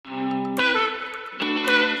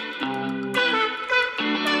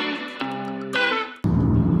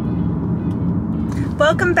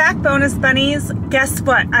Welcome back, bonus bunnies. Guess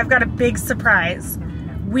what? I've got a big surprise.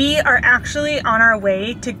 We are actually on our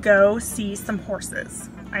way to go see some horses.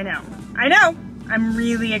 I know. I'm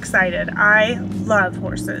really excited. I love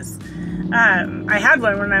horses. I had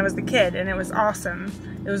one when I was a kid and it was awesome.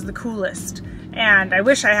 It was the coolest. And I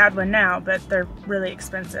wish I had one now, but they're really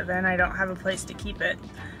expensive and I don't have a place to keep it.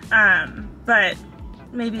 But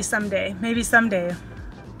maybe someday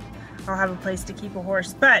I'll have a place to keep a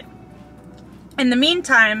horse. But in the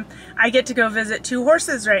meantime, I get to go visit 2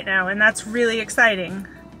 horses right now, and that's really exciting.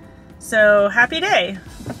 So happy day.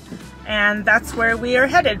 And that's where we are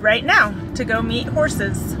headed right now, to go meet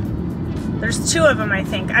horses. There's 2 of them, I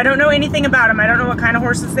think. I don't know anything about them. I don't know what kind of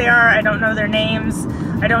horses they are. I don't know their names.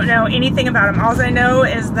 I don't know anything about them. All I know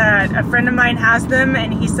is that a friend of mine has them,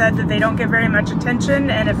 and he said that they don't get very much attention,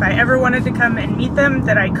 and if I ever wanted to come and meet them,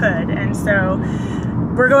 that I could. And so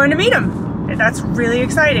we're going to meet them. That's really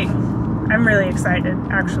exciting. I'm really excited,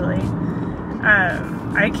 actually. I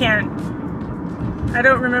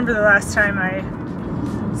don't remember the last time I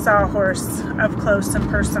saw a horse up close and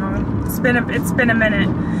personal. It's been a minute.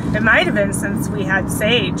 It might have been since we had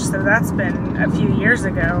Sage, so that's been a few years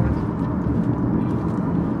ago.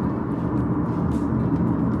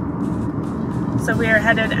 So we are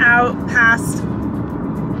headed out past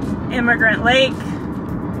Immigrant Lake,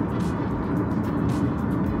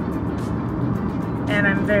 and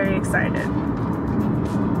I'm very excited.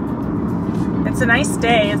 It's a nice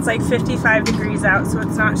day. It's like 55 degrees out, so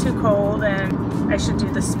it's not too cold, and I should do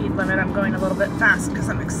the speed limit. I'm going a little bit fast because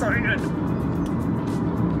I'm excited.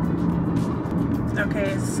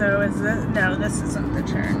 Okay, so is this, no, this isn't the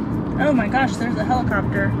turn. Oh my gosh, there's a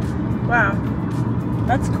helicopter. Wow,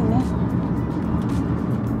 that's cool.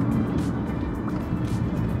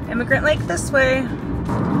 Immigrant Lake this way.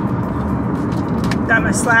 Got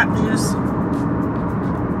my slap juice.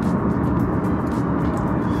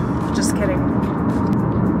 Just kidding.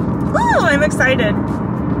 Woo! I'm excited.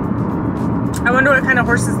 I wonder what kind of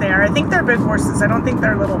horses they are. I think they're big horses. I don't think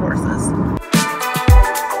they're little horses.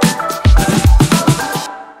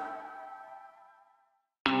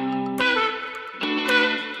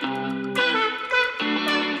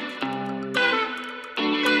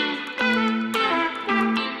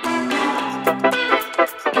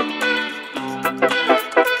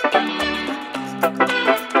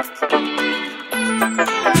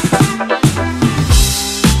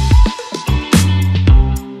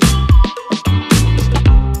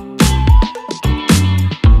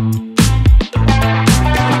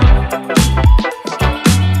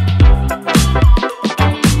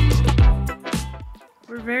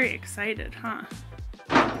 Very excited, huh?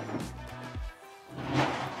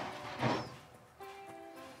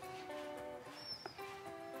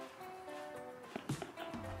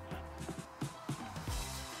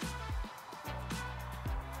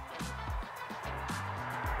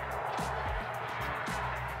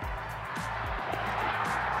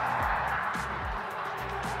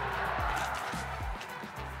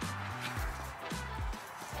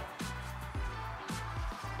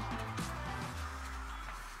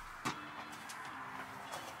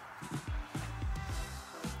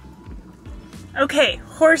 Okay,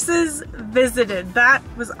 horses visited. That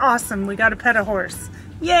was awesome. We got to pet a horse.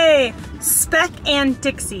 Yay! Speck and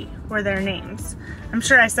Dixie were their names. I'm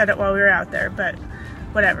sure I said it while we were out there, but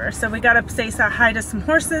whatever. So we got to say hi to some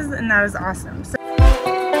horses, and that was awesome. So